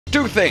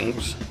Two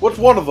things. What's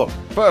one of them?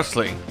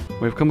 Firstly,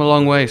 we've come a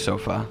long way so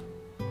far.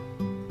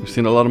 We've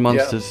seen a lot of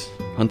monsters,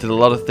 hunted a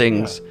lot of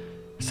things,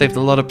 saved a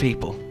lot of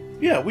people.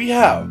 Yeah, we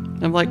have.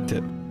 I've liked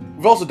it.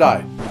 We've also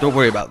died. Don't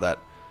worry about that,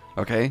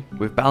 okay?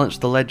 We've balanced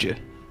the ledger.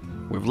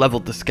 We've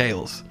leveled the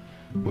scales.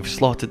 We've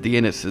slaughtered the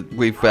innocent.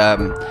 We've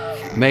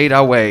made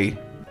our way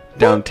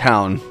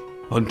downtown,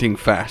 hunting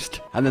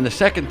fast. And then the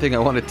second thing I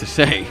wanted to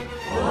say,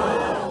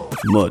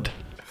 mud.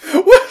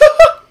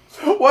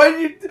 Why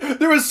did you...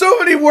 There were so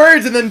many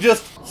words and then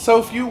just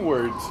so few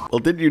words. Well,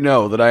 did you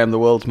know that I am the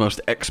world's most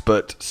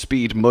expert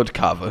speed mud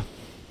carver?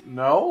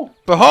 No.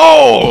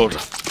 Behold!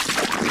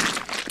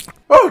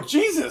 Oh,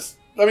 Jesus!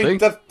 I mean,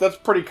 See? that's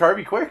pretty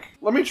carvy quick.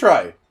 Let me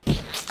try.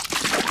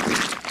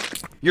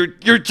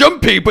 You're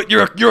jumpy, but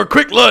you're a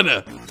quick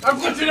learner. I'm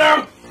glitching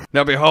out!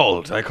 Now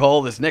behold, I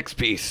call this next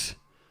piece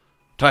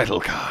title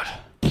card.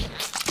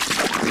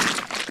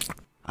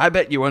 I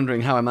bet you're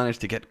wondering how I managed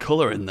to get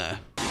color in there.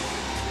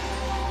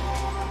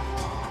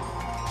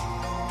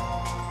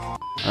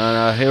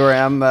 Here I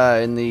am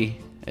in the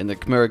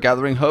Chimera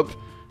Gathering Hub.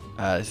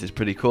 This is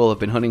pretty cool. I've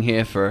been hunting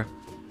here for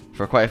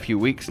quite a few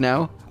weeks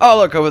now. Oh,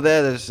 look over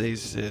there.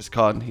 There's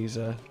Con. He's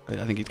I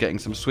think he's getting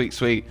some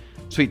sweet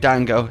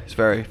dango. It's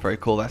very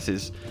cool. That's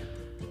his.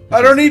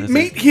 I don't eat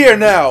meat here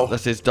now.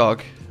 That's his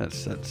dog.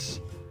 That's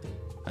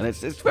and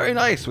it's very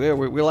nice.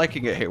 We're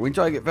liking it here. We're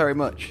enjoying it very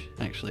much.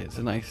 Actually, it's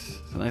a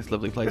nice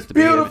lovely place to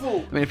be.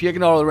 Beautiful. I mean, if you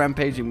ignore all the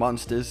rampaging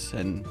monsters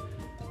and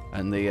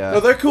the no,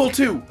 they're cool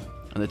too.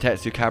 And the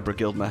Tetsukabra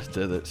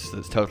Guildmaster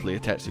that's totally a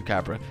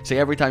Tetsukabra. See,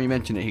 every time you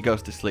mention it, he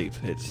goes to sleep.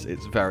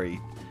 It's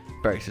very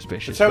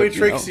suspicious. That's how he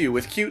tricks you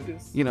with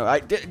cuteness. You know,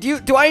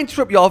 do I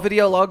interrupt your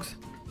video logs?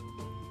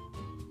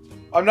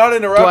 I'm not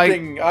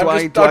interrupting.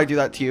 Do I do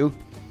that to you?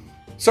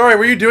 Sorry,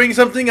 were you doing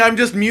something? I'm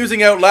just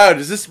musing out loud.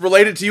 Is this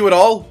related to you at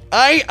all?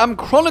 I am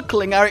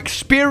chronicling our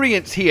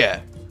experience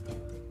here.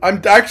 I'm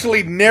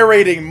actually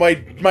narrating my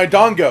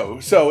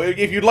dongo, so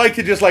if you'd like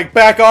to just like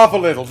back off a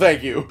little,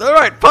 thank you.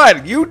 Alright,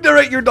 fine. You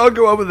narrate your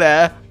dongo over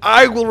there.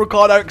 I will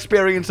record our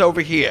experience over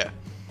here.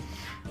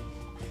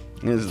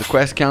 This is the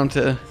quest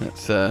counter.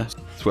 That's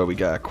where we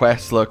get our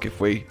quests. Look,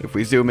 if we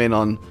zoom in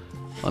on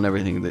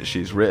everything that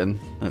she's written,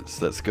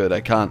 that's good.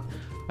 I can't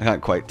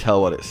quite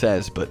tell what it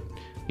says, but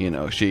you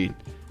know, she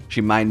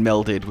mind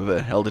melded with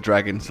an elder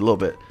dragon. It's a little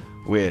bit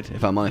weird,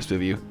 if I'm honest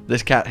with you.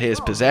 This cat here is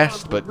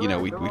possessed, but you know,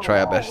 we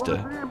try our best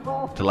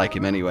to like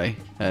him anyway.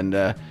 And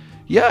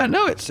yeah,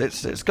 no,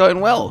 it's going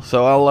well.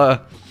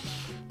 So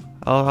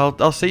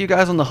I'll see you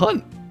guys on the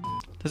hunt.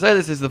 To say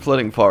this is the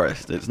flooding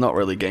forest, it's not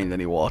really gained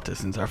any water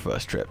since our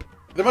first trip.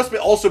 There must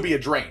also be a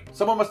drain.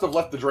 Someone must have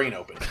left the drain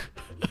open.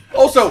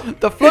 Also,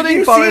 the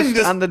flooding forest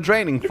and the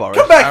draining forest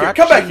come back are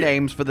here, actually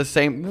names for the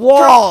same.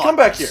 What? Come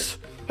back here.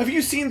 Have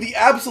you seen the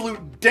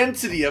absolute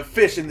density of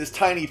fish in this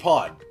tiny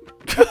pond?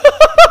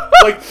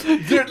 Like,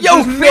 there's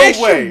no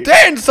way.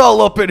 Dance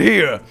all up in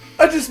here.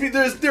 I just mean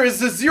there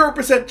is a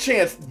 0%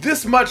 chance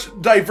this much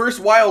diverse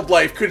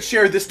wildlife could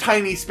share this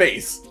tiny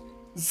space.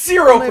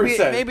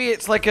 0%. Maybe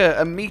it's like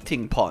a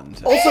meeting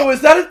pond. Also,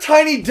 is that a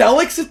tiny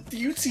galaxy? Do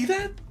you see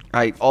that?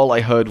 All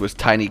I heard was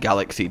tiny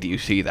galaxy. Do you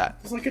see that?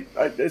 It's like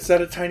is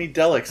that a tiny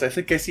delix? I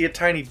think I see a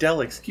tiny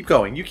delix. Keep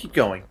going. You keep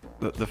going.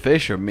 The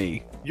fish or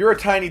me? You're a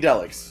tiny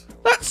delix.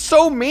 That's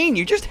so mean.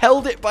 You just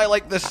held it by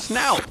like the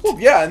snout. Well,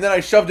 yeah, and then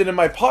I shoved it in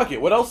my pocket.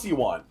 What else do you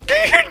want?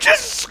 You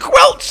just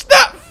squelched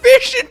that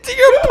fish into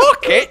your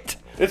pocket.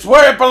 It's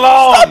where it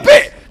belongs. Stop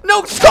it!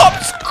 No, stop!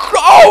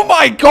 Oh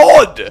my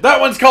god!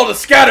 That one's called a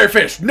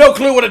scatterfish. No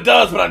clue what it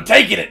does, but I'm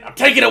taking it. I'm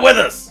taking it with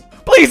us.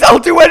 Please, I'll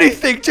do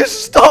anything.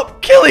 Just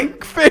stop killing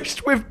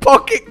fish with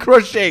pocket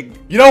crushing.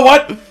 You know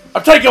what?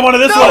 I'm taking one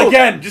of this one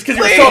again, just because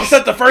you were so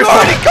upset the first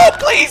time. Go,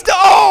 please,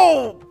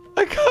 no!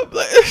 I can't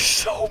believe it's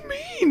so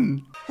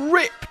mean.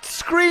 Ripped,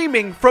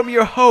 screaming from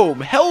your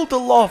home, held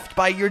aloft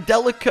by your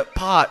delicate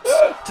parts,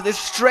 to this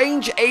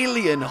strange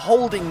alien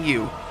holding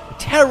you,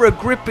 terror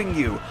gripping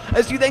you,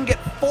 as you then get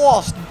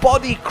forced,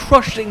 body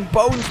crushing,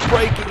 bones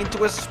breaking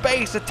into a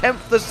space a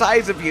tenth the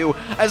size of you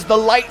as the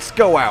lights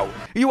go out.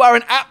 You are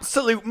an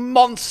absolute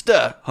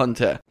monster,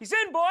 Hunter. He's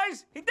in,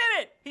 boys! He did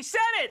it! He said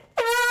it!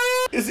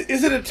 Is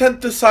it a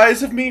tenth the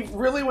size of me,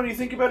 really, when you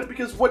think about it?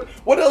 Because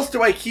what else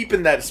do I keep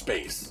in that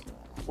space?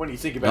 When you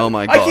think about it. Oh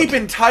my god. I keep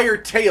entire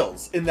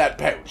tales in that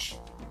pouch.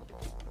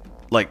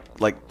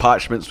 Like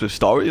parchments with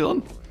stories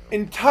on?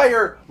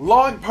 Entire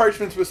long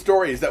parchments with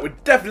stories that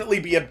would definitely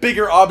be a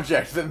bigger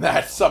object than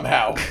that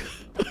somehow.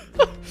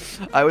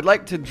 I would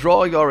like to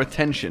draw your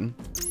attention.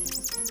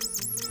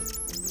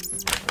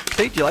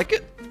 See, do you like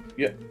it?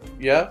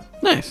 Yeah?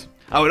 Nice.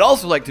 I would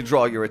also like to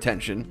draw your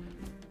attention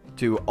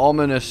to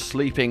Ominous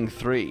Sleeping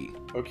 3.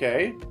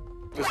 Okay.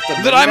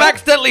 That I'm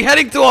accidentally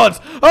heading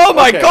towards! Oh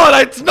my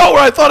god, it's not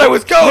where I thought I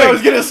was going! Yeah, I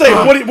was gonna say,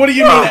 what do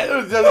you mean? I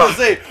was gonna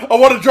say, I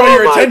want to draw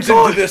your attention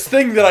to this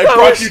thing that I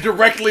brought you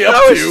directly up to.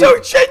 That was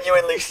so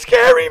genuinely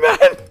scary,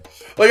 man!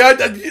 Like,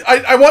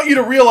 I want you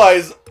to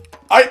realize,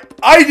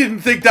 I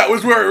didn't think that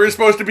was where we were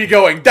supposed to be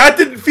going. That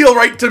didn't feel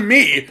right to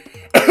me.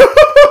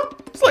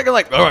 It's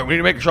like, all right, we need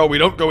to make sure we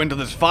don't go into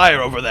this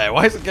fire over there.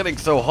 Why is it getting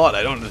so hot?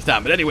 I don't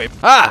understand. But anyway,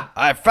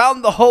 I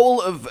found the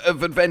hole of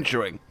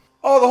adventuring.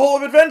 Oh, the hole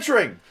of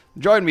adventuring.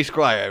 Join me,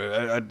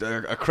 Squire.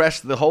 A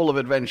crest, the hole of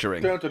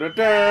adventuring.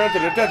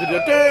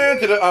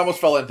 I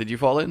almost fell in. Did you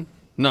fall in?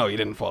 No, you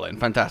didn't fall in.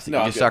 Fantastic. No,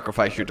 you just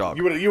sacrificed your dog.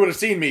 You would have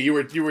seen me. You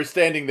were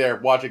standing there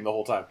watching the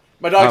whole time.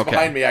 My dog's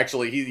behind me,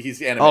 actually.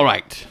 He's animated. All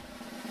right.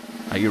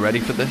 Are you ready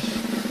for this?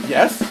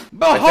 Yes.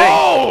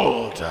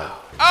 Behold!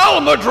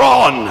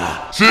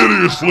 Almudron!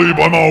 Seriously,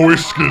 by my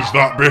whiskers,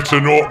 that better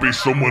not be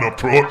someone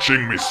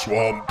approaching me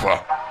swamp.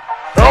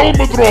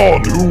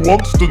 Almudron, who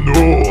wants to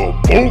know?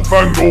 Both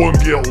and go and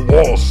get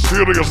lost.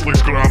 Seriously,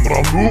 Scrambler,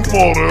 I'll move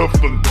more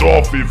earth than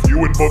toffee if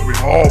you and Mud me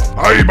half.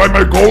 Aye, by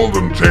my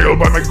golden tail,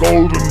 by my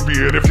golden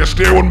beard. If you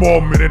stay one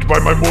more minute, by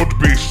my mud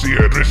be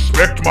seared.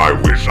 Respect my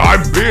wish,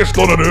 I'm based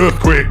on an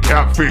earthquake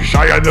catfish.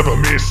 I never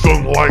may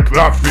sun like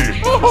that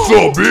fish.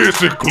 So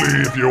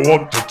basically, if you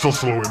want to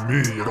tussle with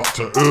me, you got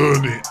to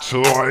earn it.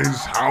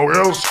 Otherwise, how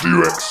else do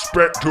you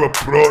expect to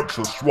approach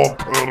the swamp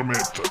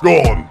hermit?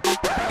 Go on,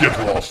 get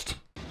lost.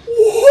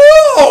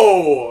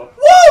 Whoa! Whoa,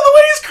 the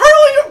way he's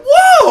curling it!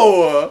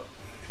 Whoa!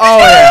 Oh,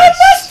 He's got yes. a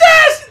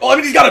mustache! Well, I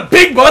mean, he's got a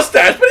big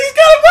mustache, but he's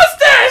got a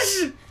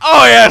mustache!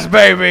 Oh, yes,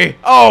 baby.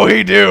 Oh,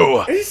 he do.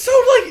 And he's so,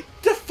 like,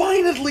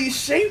 definedly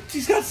shaped.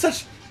 He's got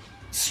such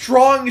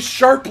strong,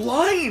 sharp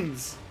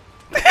lines.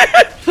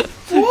 Whoa!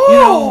 You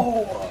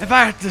know, if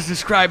I had to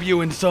describe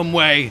you in some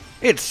way,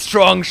 it's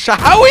strong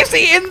How is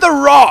he in the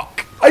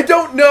rock? I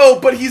don't know,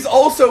 but he's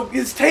also,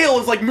 his tail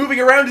is, like, moving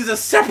around as a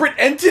separate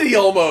entity,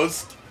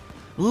 almost.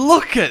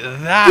 Look at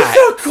It's that.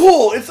 so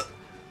cool.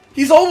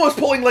 He's almost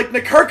pulling like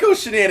Nakarko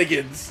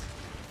shenanigans.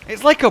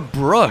 It's like a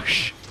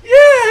brush. Yeah,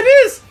 it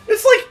is.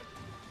 It's like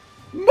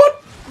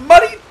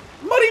Muddy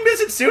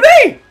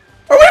Mizitsune.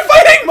 Are we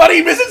fighting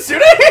Muddy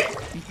Mizitsune?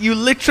 You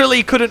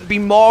literally couldn't be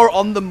more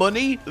on the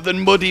money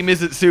than Muddy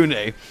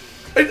Mizitsune.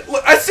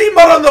 I see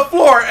mud on the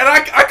floor, and I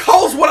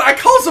calls him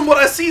what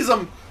I sees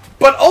him.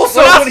 But also,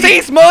 when I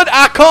sees mud,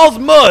 I calls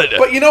mud.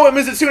 But you know what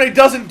Mizitsune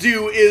doesn't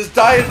do is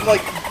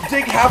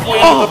dig halfway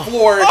into the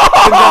floor and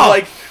then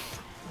like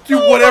do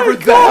whatever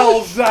the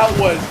hell that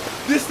was.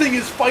 This thing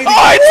is fighting.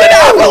 Oh, it's an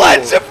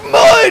avalanche of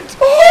mud!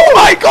 Oh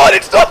my god,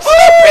 it's not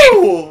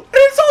stopping! And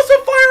it's also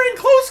firing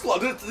close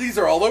gloves. These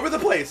are all over the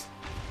place.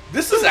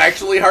 This is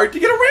actually hard to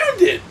get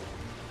around it.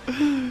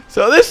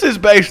 So this is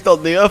based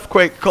on the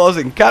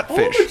earthquake-causing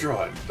catfish.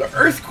 Almudron, the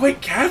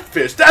earthquake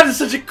catfish. That is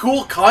such a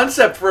cool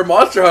concept for a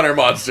Monster Hunter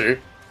monster.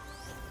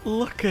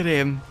 Look at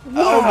him.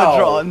 Wow.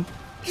 Almudron.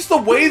 Just the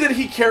way that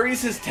he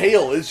carries his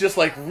tail is just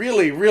like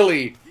really,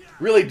 really,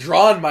 really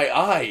drawn my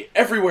eye.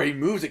 Everywhere he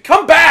moves it.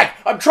 Come back!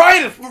 I'm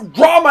trying to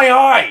draw my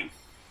eye!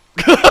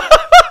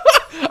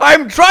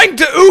 I'm trying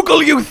to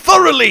oogle you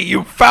thoroughly,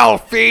 you foul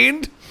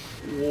fiend!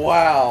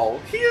 Wow.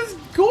 He is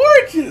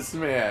gorgeous,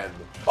 man.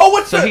 Oh,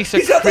 what's So that? he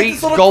He's got, like, this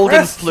secretes little golden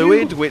crest,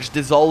 fluid, too. which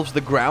dissolves the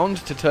ground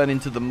to turn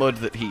into the mud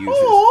that he uses.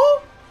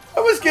 Aw, I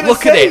was gonna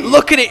Look say.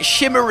 at it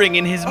shimmering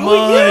in his Oh,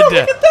 mud. yeah,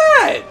 look at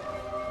that!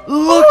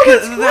 Look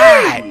that's at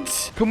that!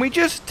 great. Can we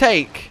just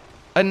take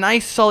a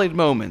nice solid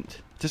moment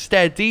to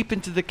stare deep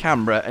into the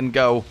camera and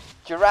go,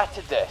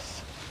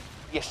 Geratidus,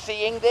 you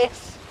seeing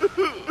this?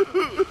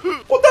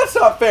 Well, that's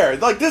not fair.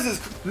 Like,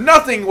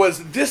 nothing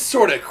was this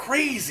sort of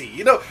crazy.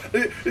 You know,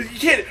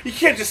 you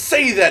can't just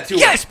say that to him.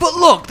 Yes, but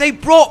look, they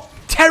brought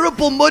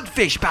terrible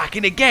mudfish back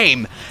in a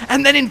game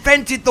and then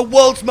invented the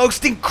world's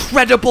most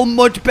incredible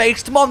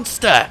mud-based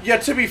monster. Yeah,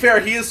 to be fair,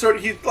 he's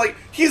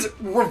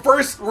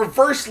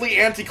reversely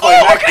anticlimactic.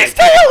 Oh, look at his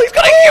tail! He's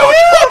got a huge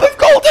lump of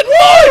golden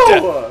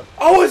mud!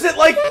 Oh, is it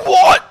like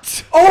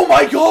What? Oh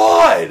my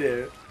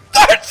god!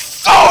 That's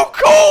so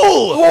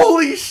cool!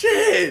 Holy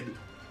shit!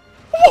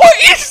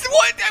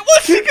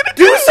 What's he gonna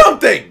do? Do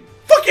something!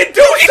 Fucking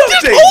do He's something!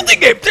 just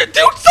holding him to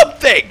do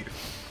something!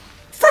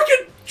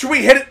 Fucking, should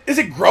we hit it? Is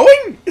it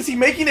growing? Is he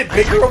making it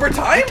bigger over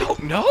time?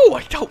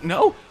 I don't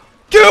know.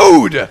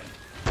 Dude!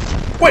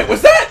 Wait,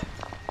 was that?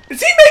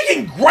 Is he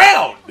making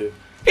ground?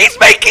 He's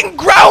making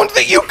ground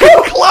that you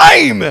can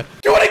climb! Do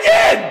it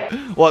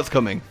again! What's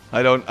coming?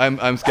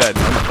 I'm scared.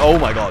 Oh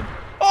my god.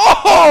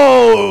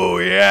 Oh,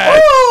 yeah!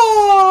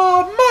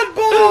 Oh, mud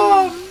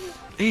bomb!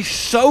 He's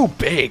so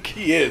big.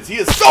 He is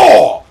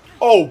so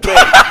big.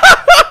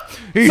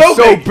 He's So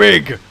so big.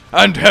 big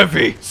and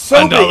heavy, So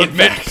and big, I'll in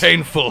admit, fact.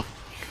 painful.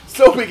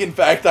 So big, in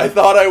fact, I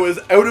thought I was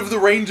out of the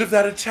range of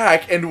that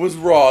attack and was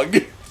wrong.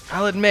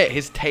 I'll admit,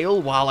 his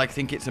tail, while I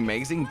think it's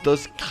amazing,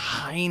 does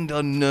kind of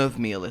unnerve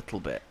me a little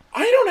bit.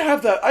 I don't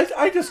have that.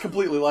 I just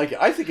completely like it.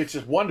 I think it's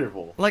just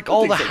wonderful. Like I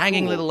all think the so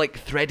hanging cool. little, like,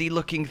 thready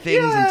looking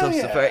things and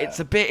tufts of fur. Yeah. It's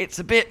a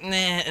bit,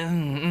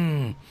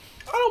 I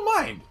don't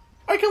mind.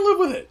 I can live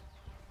with it.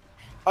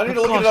 I need Of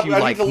to look it course up. you I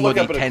need like to look muddy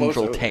up at a tendril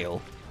close-up.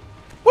 tail.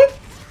 What?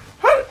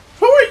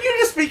 Who are you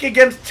to speak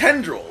against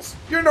tendrils?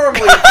 You're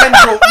normally a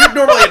tendril. You're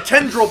normally a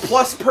tendril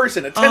plus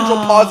person, a tendril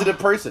positive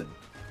person.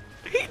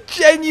 He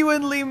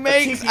genuinely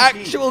makes TPP.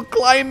 actual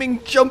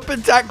climbing jump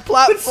attack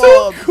platforms. It's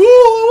so cool.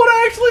 I want to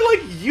actually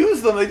like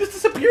use them. They just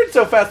disappeared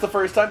so fast the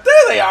first time.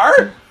 There they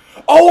are.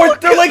 Oh,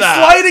 they're like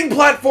sliding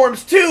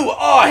platforms too!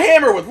 Oh,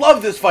 Hammer would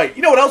love this fight.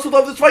 You know what else would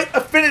love this fight?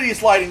 Affinity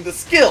sliding, the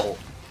skill.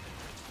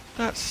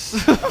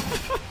 That's...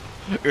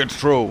 It's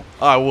true.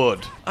 I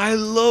would. I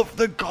love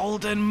the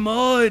golden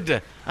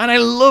mud. And I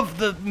love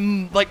the,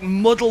 like,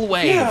 muddle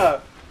wave. Yeah.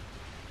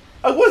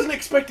 I wasn't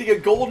expecting a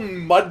golden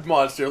mud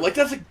monster. Like,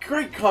 that's a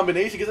great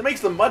combination because it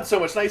makes the mud so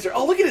much nicer.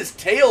 Oh, look at his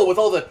tail with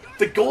all the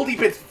goldy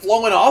bits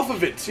flowing off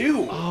of it,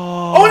 too.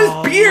 Oh, and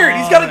his beard.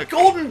 He's got a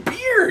golden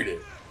beard.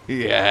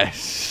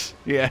 Yes.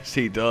 Yes,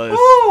 he does.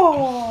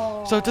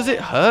 Oh. So does it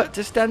hurt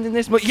to stand in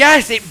this mud?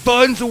 Yes, it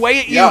burns away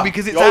at you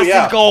because it's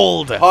acid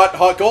gold.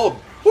 Hot gold.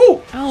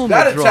 Woo!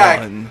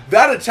 Almudron.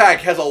 That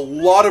attack has a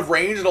lot of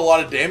range and a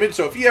lot of damage,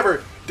 so if he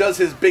ever does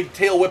his big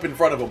tail whip in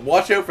front of him,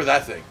 watch out for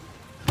that thing.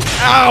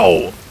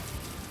 Ow!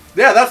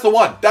 Yeah, that's the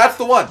one. That's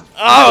the one.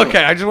 Oh,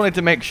 okay. I just wanted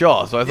to make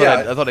sure, so I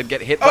thought I'd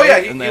get hit by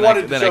it, and then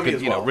I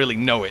could, you know, really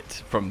know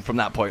it from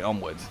that point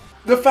onwards.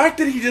 The fact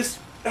that he just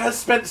has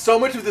spent so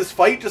much of this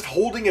fight just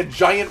holding a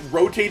giant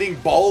rotating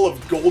ball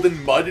of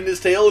golden mud in his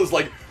tail is,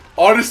 like,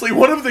 honestly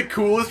one of the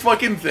coolest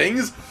fucking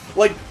things.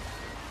 Like,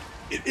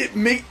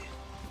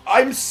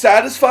 I'm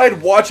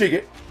satisfied watching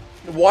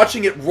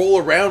it roll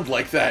around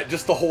like that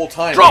just the whole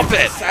time. Drop it's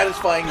it! A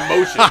satisfying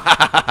motion.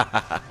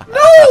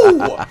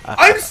 No!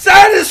 I'm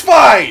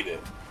satisfied!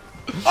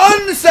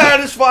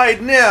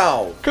 Unsatisfied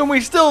now! Can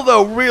we still,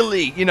 though,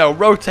 really, you know,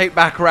 rotate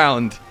back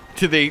around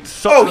to the,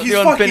 he's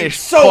the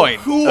unfinished so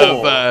point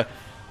cool. of,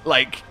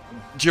 like,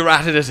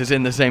 Gerardus is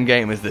in the same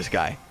game as this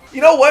guy?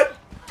 You know what?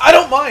 I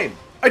don't mind.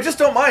 I just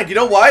don't mind. You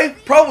know why?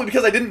 Probably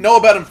because I didn't know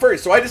about him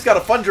first, so I just got a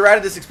fun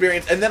Gerardus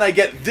experience, and then I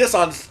get this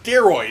on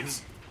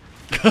steroids.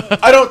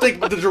 I don't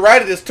think the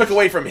Gerardus took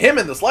away from him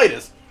in the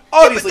slightest.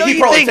 Obviously, he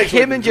probably takes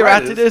him and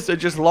Gerardus are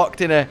just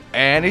locked in a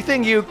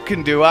anything you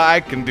can do,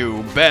 I can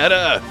do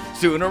better.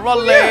 Sooner or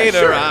later,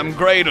 sure. I'm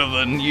greater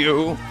than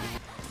you.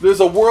 There's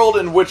a world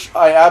in which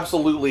I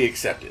absolutely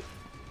accept it.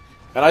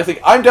 And I think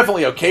I'm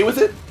definitely okay with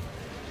it,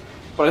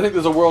 but I think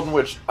there's a world in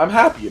which I'm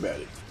happy about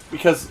it.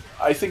 Because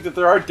I think that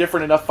there are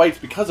different enough fights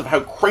because of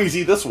how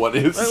crazy this one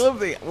is. I love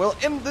the... Well,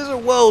 there's a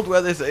world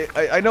where there's...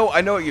 I know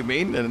what you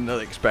mean, and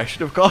another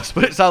expression, of course,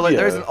 but it sounds like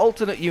there's an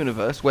alternate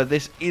universe where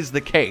this is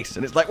the case.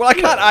 And it's like, well, I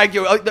can't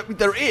argue.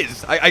 There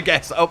is, I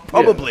guess.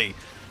 Probably.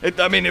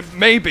 I mean,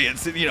 maybe.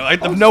 It's, you know, I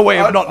have no way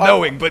of not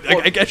knowing, but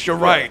I guess you're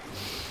right.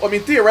 Well, I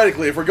mean,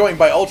 theoretically, if we're going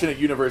by alternate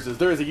universes,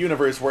 there is a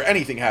universe where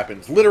anything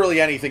happens. Literally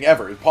anything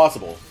ever is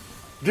possible.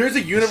 There's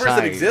a universe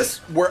that exists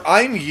where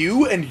I'm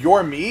you and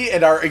you're me,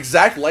 and our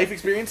exact life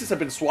experiences have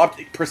been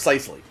swapped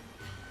precisely.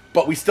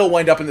 But we still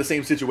wind up in the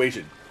same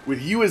situation,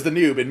 with you as the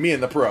noob and me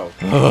and the pro.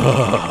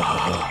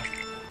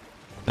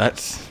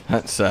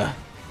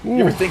 You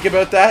ever think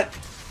about that?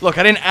 Look,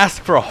 I didn't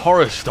ask for a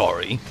horror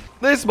story.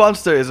 This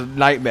monster is a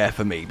nightmare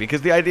for me,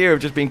 because the idea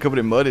of just being covered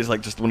in mud is like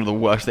just one of the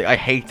worst things. I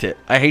hate it.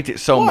 I hate it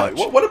so much.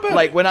 What about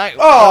like when I...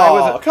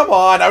 come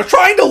on! I was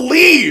trying to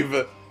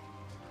leave!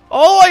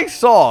 All I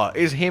saw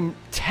is him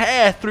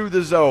tear through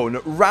the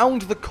zone,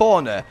 round the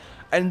corner,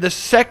 and the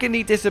second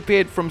he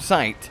disappeared from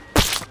sight,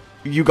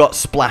 you got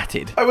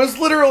splatted. I was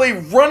literally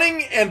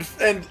running and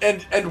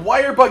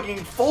wire bugging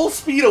full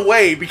speed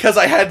away because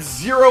I had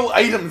 0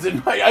 items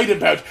in my item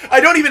pouch. I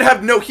don't even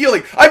have no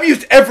healing. I've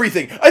used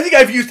everything. I think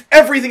I've used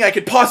everything I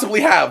could possibly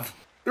have.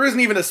 There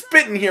isn't even a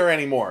spit in here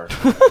anymore.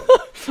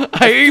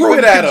 I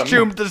even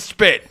consumed the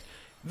spit.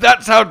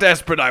 That's how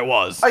desperate I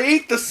was. I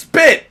ate the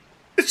spit.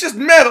 It's just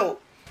metal.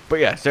 But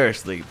yeah,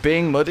 seriously,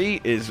 being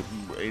muddy is...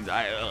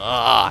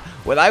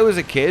 when I was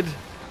a kid,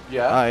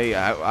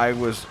 I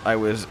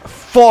was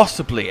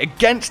forcibly,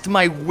 against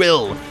my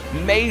will,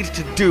 made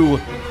to do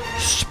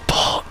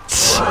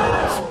sports.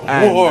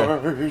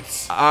 And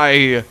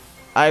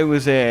I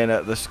was in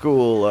the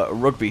school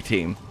rugby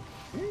team,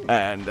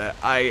 and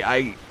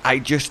I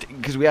just,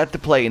 because we had to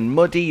play in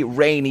muddy,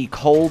 rainy,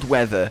 cold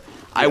weather,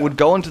 I would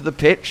go onto the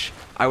pitch,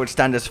 I would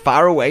stand as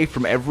far away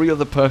from every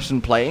other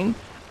person playing,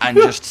 and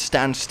just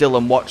stand still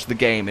and watch the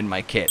game in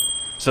my kit.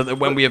 So that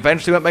when we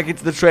eventually went back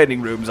into the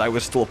training rooms, I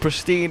was still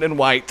pristine and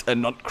white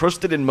and not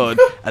crusted in mud,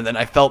 and then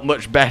I felt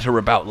much better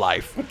about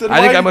life. I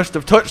think I must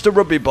have touched a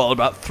rugby ball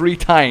about 3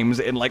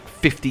 times in like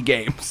 50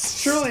 games.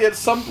 Surely at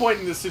some point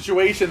in this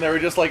situation, they were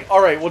just like,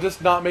 alright, we'll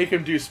just not make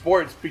him do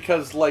sports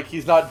because, like,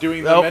 he's not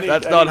doing them anyways.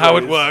 Nope, that's not how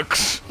it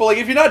works. But, like,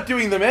 if you're not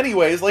doing them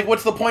anyways, like,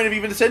 what's the point of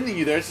even sending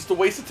you there? It's just a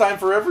waste of time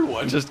for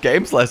everyone. Just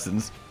games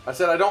lessons. I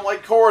said, I don't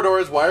like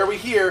corridors. Why are we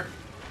here?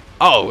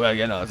 Oh, well,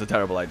 yeah, no, it's a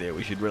terrible idea.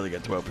 We should really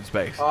get to open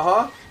space.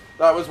 Uh-huh.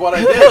 That was what I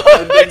did.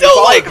 I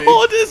don't like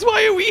hoarders.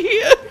 Why are we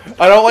here?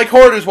 I don't like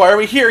hoarders. Why are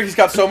we here? He's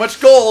got so much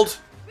gold.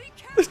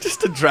 There's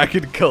just a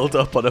dragon curled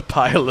up on a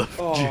pile of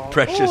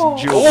precious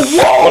jewels.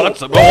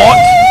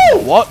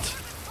 Oh, What?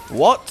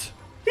 What?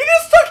 He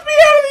just sucked me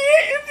out of the...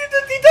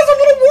 He does a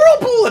little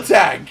whirlpool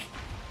attack.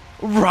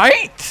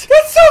 Right?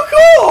 That's so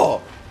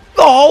cool.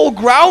 The whole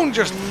ground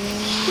just...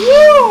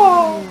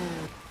 Whoa.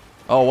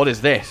 Oh, what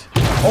is this?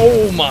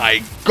 Oh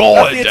my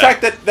god! That's the attack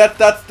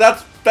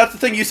that's the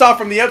thing you saw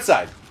from the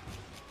outside.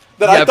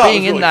 That I thought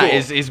being was really in that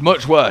cool. is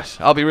much worse.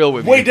 I'll be real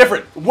with you. Way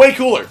different. Way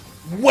cooler.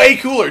 Way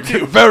cooler,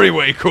 too. Very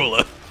way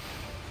cooler.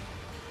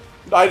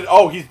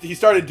 He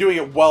started doing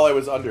it while I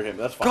was under him.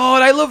 That's fine.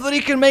 God, I love that he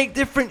can make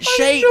different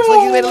shapes. Like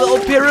he made a little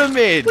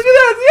pyramid. Look at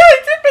that. Yeah,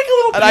 he did make a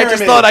little pyramid. And I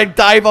just thought I'd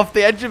dive off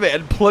the edge of it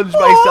and plunge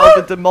myself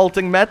into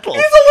molten metal.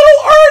 He's a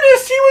little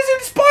artist. He was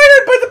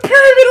inspired by the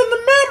pyramid on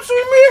the map, so he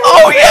made a Oh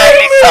little yeah,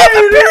 he saw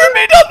the pyramid.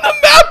 pyramid on the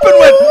map and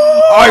went,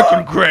 I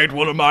can create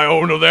one of my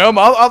own of them.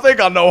 I think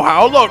I know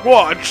how. Look,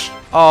 watch.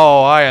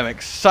 Oh, I am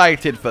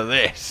excited for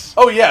this.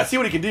 Oh yeah, see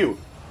what he can do.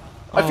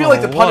 I feel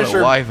like the Punisher.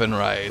 What a Wyvern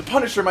ride. The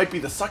Punisher might be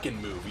the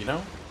sucking move, you know?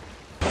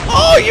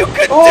 Oh, you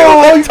could Oh, do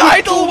you the could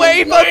tidal do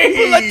wave of wave.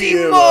 bloody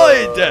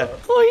mud.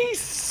 Oh, he's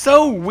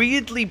so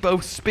weirdly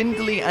both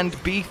spindly and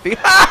beefy.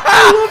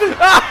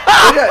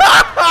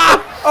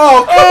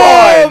 Oh, come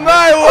Oh on!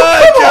 my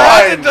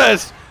word,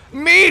 Gerardus!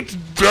 Meet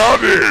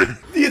Daddy!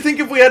 Do you think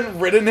if we hadn't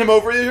ridden him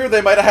over here,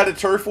 they might have had a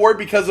turf war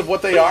because of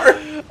what they are?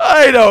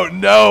 I don't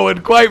know,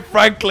 and quite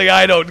frankly,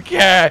 I don't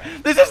care.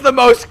 This is the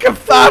most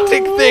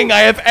cathartic thing I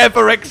have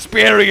ever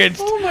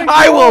experienced. Oh my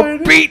I will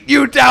God. beat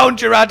you down,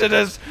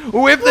 Gerardus,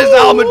 with this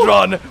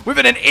Almudron,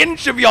 within an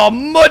inch of your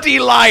muddy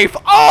life.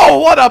 Oh,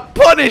 what a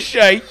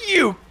punisher,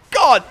 you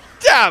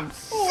goddamn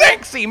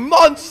sexy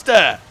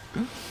monster!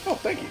 Oh,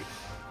 thank you.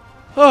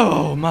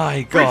 Oh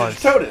my God.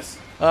 Regis Totus.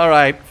 All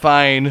right,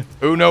 fine.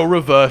 Uno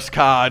reverse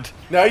card.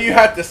 Now you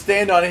have to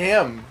stand on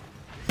him.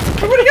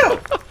 Where'd he go?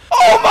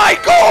 Oh my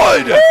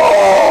God!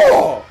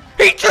 Oh!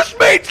 He just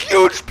made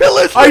huge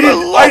pillars I from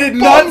did- a I did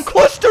bomb not-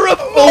 cluster of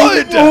Oh,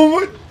 mud. oh,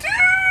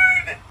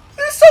 dude!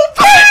 They're so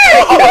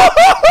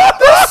big!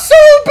 They're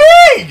so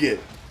big!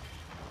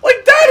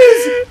 Like that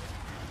is...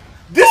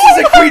 This is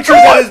a creature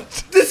that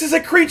is... This is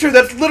a creature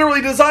that's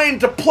literally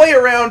designed to play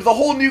around the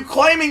whole new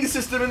climbing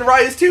system in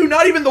Rise 2.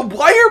 Not even the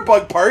wire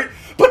bug part,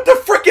 but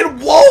the frickin'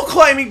 wall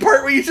climbing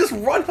part where you just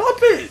run up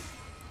it.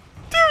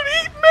 Dude,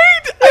 he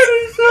made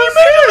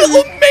a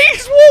little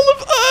maze wall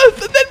of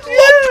earth and then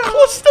lobbed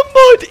cluster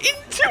mud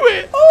into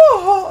it.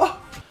 Oh,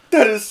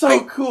 that is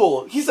so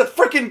cool. He's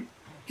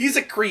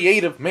a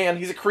creative man.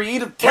 He's a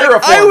creative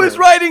terraformer. I was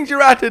riding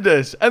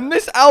Gerardus, and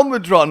this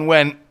Almudron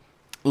went,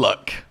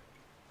 look,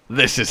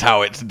 this is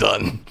how it's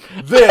done.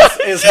 This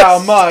is how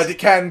mud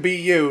can be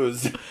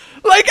used.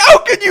 Like, how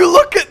can you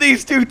look at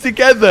these two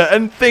together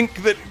and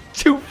think that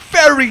two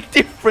very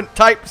different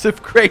types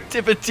of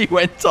creativity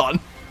went on?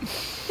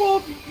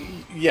 Well,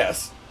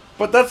 yes,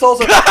 but that's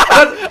also.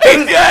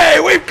 Yay,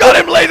 we've got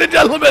him, ladies and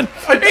gentlemen.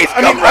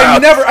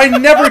 I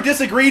never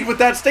disagreed with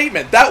that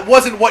statement. That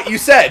wasn't what you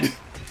said.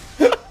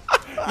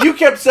 You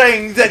kept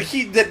saying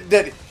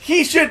that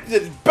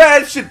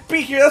Bad should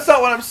be here. That's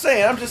not what I'm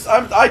saying.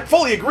 I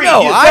fully agree.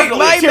 No, He is definitely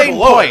my a tier main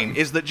below point him.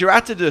 is that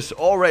Gerardus,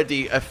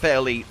 already a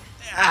fairly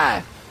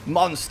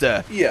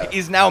monster, Yeah.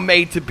 is now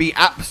made to be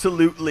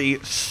absolutely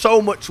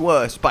so much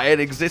worse by an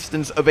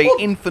existence of a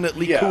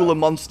infinitely yeah. cooler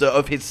monster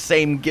of his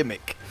same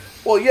gimmick.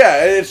 Well,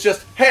 yeah, it's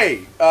just,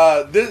 hey,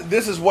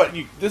 this is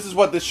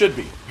what this should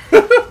be.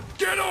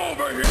 Get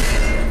over here!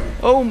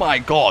 Oh my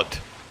God.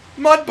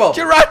 Mud bubble.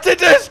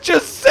 Gerardus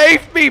just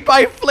saved me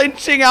by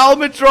flinching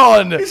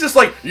Almudron. He's just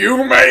like,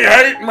 You may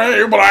hate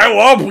me, but I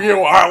love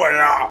you,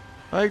 Alia!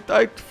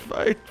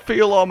 I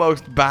feel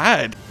almost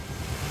bad.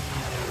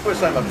 push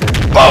time up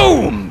there.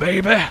 Boom,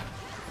 baby.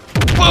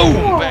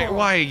 Boom, baby.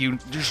 Why are you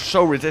just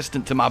so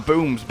resistant to my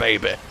booms,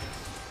 baby?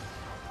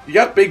 You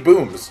got big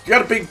booms. You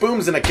got big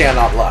booms and I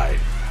cannot lie.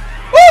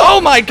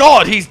 Oh my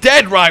God, he's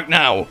dead right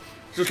now.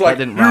 Just like,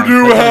 didn't You rhyme.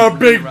 do That have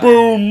didn't big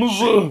rhyme.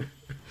 booms!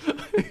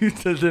 He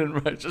didn't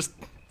right. Just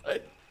I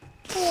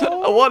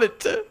wanted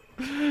to.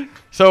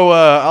 So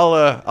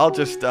I'll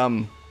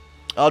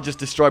just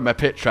destroy my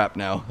pit trap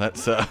now.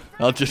 That's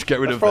I'll just get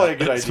rid of probably that. a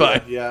good That's idea.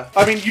 fine. Yeah.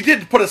 I mean, you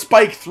did put a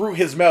spike through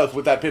his mouth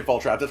with that pitfall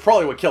trap. That's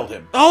probably what killed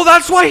him. Oh,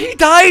 that's why he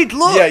died.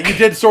 Look. Yeah, you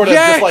did sort of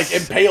Yes! just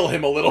like impale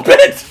him a little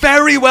bit.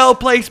 Very well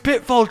placed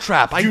pitfall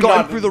trap. I Do got him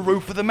not- through the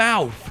roof of the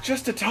mouth.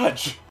 Just a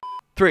touch.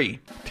 3,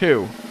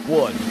 2,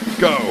 1,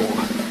 go.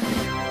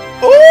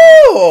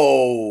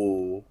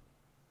 Oh.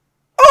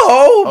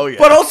 Oh. Oh, yeah.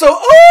 But also,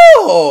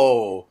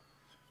 oh.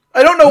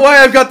 I don't know why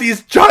I've got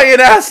these giant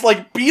ass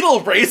like beetle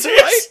bracers.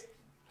 Right?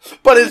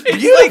 But it's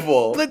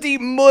beautiful. Like bloody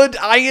mud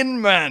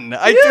Iron Man.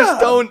 I Yeah. just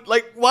don't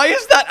like. Why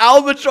is that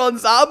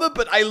Almudron's armor?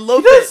 But I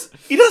love it.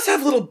 He does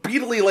have little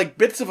beetly like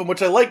bits of him,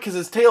 which I like because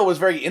his tail was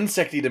very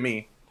insecty to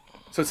me.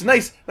 So it's a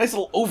nice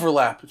little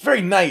overlap. It's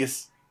very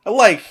nice. I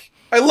like.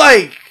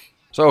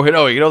 So you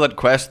know that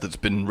quest that's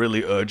been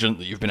really urgent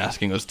that you've been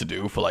asking us to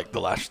do for like the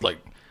last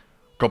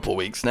couple of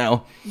weeks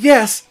now.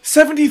 Yes,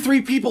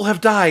 73 people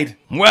have died.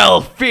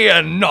 Well,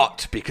 fear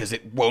not, because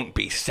it won't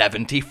be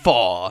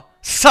 74.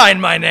 Sign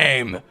my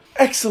name.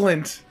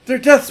 Excellent. Their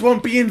deaths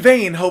won't be in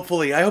vain,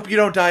 hopefully. I hope you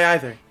don't die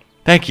either.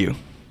 Thank you.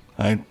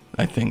 I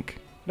think.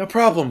 No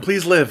problem.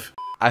 Please live.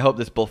 I hope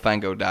this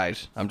Bullfango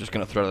dies. I'm just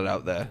gonna throw that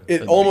out there.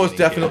 It almost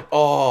definitely...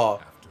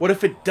 Oh. What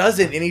if it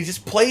doesn't and he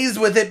just plays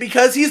with it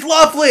because he's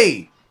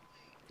lovely?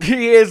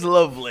 He is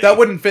lovely. That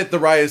wouldn't fit the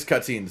Rise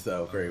cutscenes,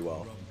 though, very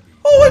well.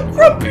 Oh, a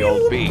grumpy The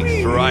old old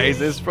beast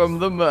rises from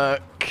the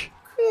murk.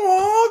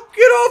 Aw,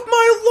 Get off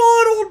my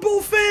lawn, old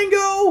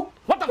Bullfango!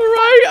 What the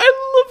Right? I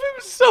love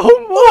him so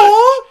much.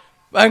 Aw!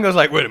 Mango's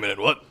like, wait a minute,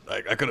 what?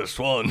 I could have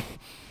sworn.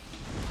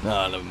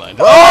 No, never mind.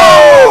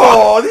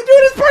 Oh! They do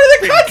it as part of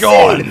the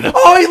cutscene! gone.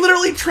 Oh, he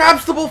literally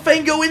traps the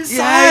Bullfango inside!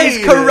 Yeah,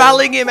 he's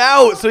corralling him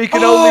out so he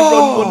can only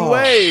run one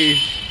way.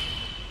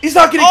 He's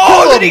not gonna Oh,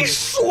 kill him! then he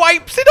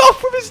swipes it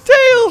off with his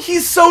tail.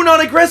 He's so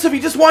non-aggressive, he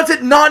just wants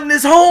it not in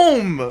his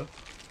home!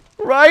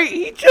 Right?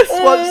 He just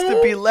wants to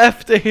be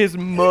left to his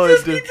mud.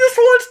 He just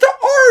wants to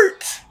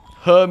art!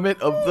 Hermit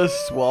of the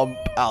Swamp,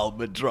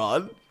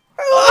 Almudron.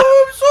 I love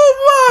him so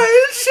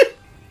much!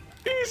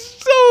 He's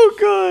so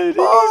good.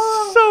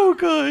 He's so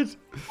good.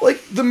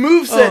 Like, the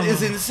moveset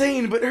is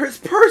insane, but his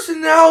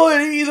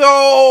personality,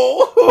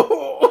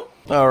 though!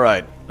 All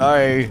right.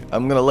 I'm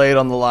going to lay it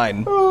on the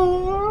line.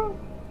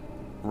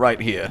 Right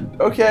here.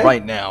 Okay.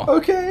 Right now.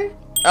 Okay.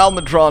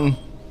 Almudron,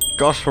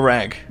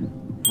 Gosharag,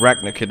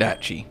 Ragnar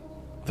Kadachi,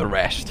 the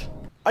rest.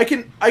 I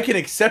can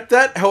accept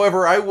that,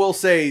 however, I will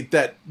say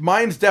that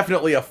mine's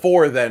definitely a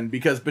 4 then,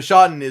 because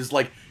Bishaten is,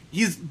 like,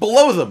 he's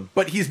below them,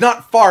 but he's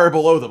not far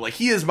below them. Like,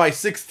 he is my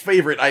 6th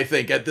favorite, I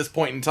think, at this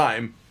point in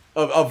time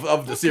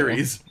of the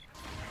series.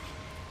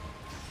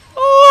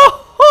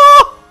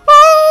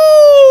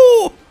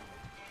 Oh!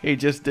 He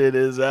just did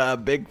his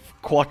big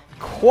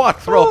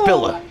quattro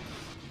pillar.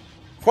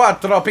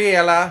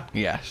 Quattropiela.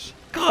 Yes.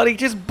 God, he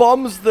just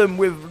bombs them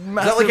with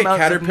massive like a amounts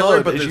caterpillar,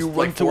 of mud but as there's, you run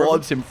like, 4 of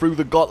towards him through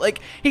the god. Like,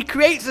 he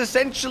creates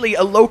essentially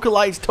a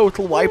localized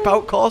total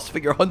wipeout course for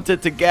your hunter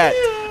to get.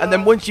 And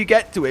then once you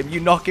get to him, you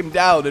knock him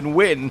down and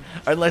win,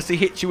 unless he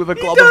hits you with a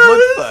glob of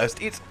mud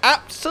first. It's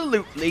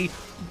absolutely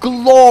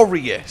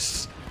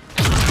glorious.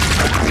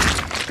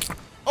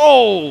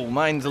 Oh,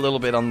 mine's a little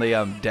bit on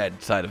the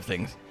dead side of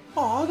things.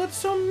 Aw, that's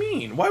so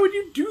mean. Why would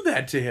you do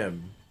that to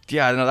him?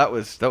 Yeah, no, that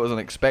was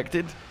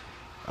unexpected.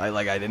 I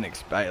didn't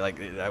expect,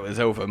 that was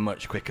over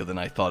much quicker than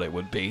I thought it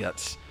would be.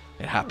 It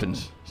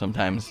happens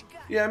sometimes.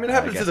 Yeah, I mean, it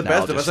happens to guess the now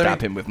best I'll of just us.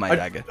 stab him with my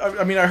dagger.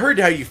 I mean, I heard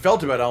how you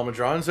felt about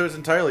Almudron, so it's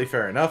entirely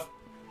fair enough.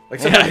 Like,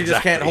 sometimes you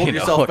just can't exactly, hold you know,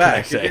 yourself what can I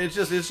back. say? It's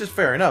just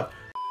fair enough.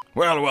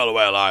 Well,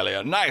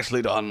 Ilia,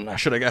 nicely done. I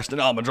should have guessed an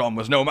Almudron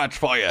was no match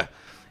for you.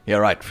 You're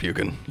right,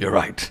 Fugan, you're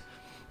right.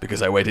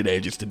 Because I waited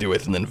ages to do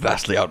it and then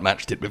vastly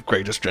outmatched it with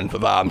greater strength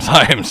of arms.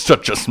 I am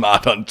such a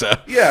smart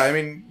hunter. Yeah, I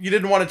mean, you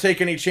didn't want to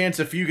take any chance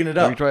of fuging it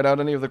Have you up. tried out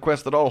any of the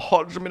quests that all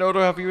Hodge Minoto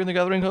have you in the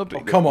Gathering Hub?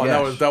 Oh, come on,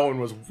 Yes. that one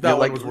was worth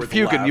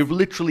Fugan, the laugh. you've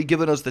literally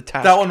given us the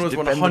task That one was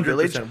to defend the 100%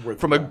 village worth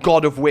from the a laugh.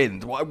 god of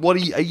wind. What are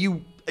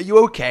you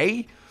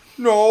okay?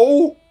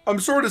 No, I'm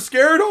sort of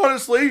scared,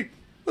 honestly.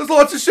 There's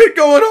lots of shit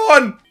going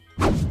on.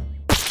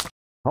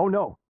 Oh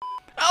no.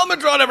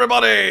 Almudron,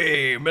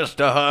 everybody!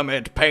 Mr.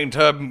 Hermit,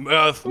 Painter,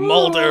 Earth,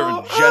 Molder,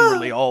 and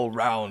generally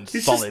all-round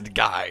solid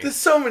guy. There's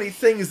so many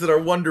things that are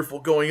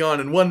wonderful going on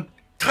in one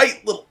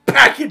tight little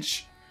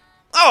package.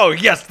 Oh,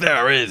 yes,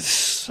 there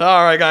is.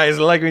 All right, guys,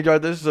 like and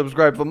enjoyed this,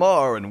 subscribe for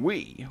more, and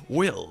we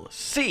will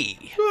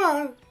see.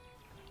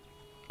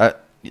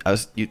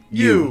 It's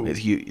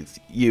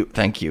you.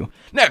 Thank you.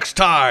 Next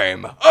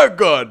time, a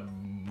goodbye.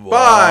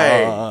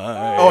 Bye.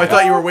 Oh, I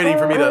thought you were waiting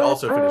for me to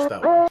also finish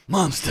that one.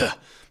 Monster.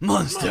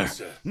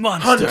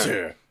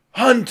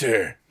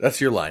 Hunter.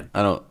 That's your line.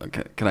 I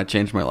don't. Can I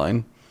change my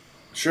line?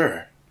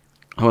 Sure.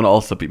 I want to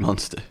also be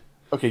monster.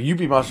 Okay, you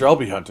be monster, I'll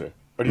be hunter.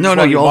 Or do No, just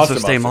wanna you be also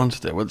stay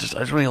monster. I just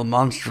want to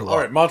monster a lot. All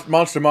right,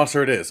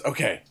 monster it is.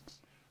 Okay.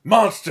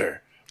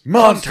 Monster.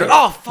 Hunter.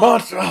 Oh, fuck.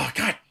 Monster. Oh,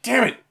 god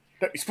damn it.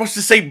 You're supposed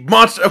to say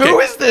monster. Okay. Who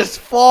is this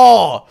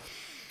for?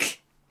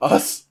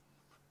 Us?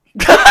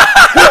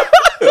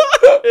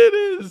 It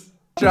is.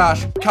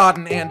 Josh,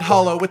 Cotton, and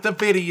Hollow with the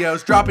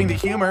videos, dropping the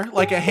humor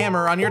like a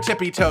hammer on your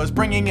tippy toes,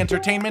 bringing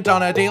entertainment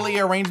on a daily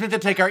arrangement to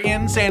take our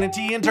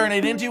insanity and turn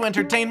it into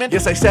entertainment.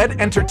 Yes, I said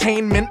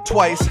entertainment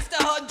twice,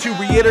 to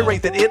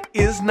reiterate that it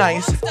is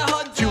nice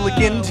to look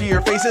into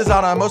your faces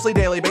on a mostly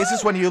daily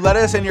basis when you let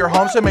us in your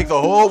homes to make the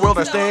whole world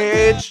a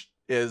stage.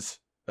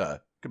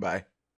 Goodbye.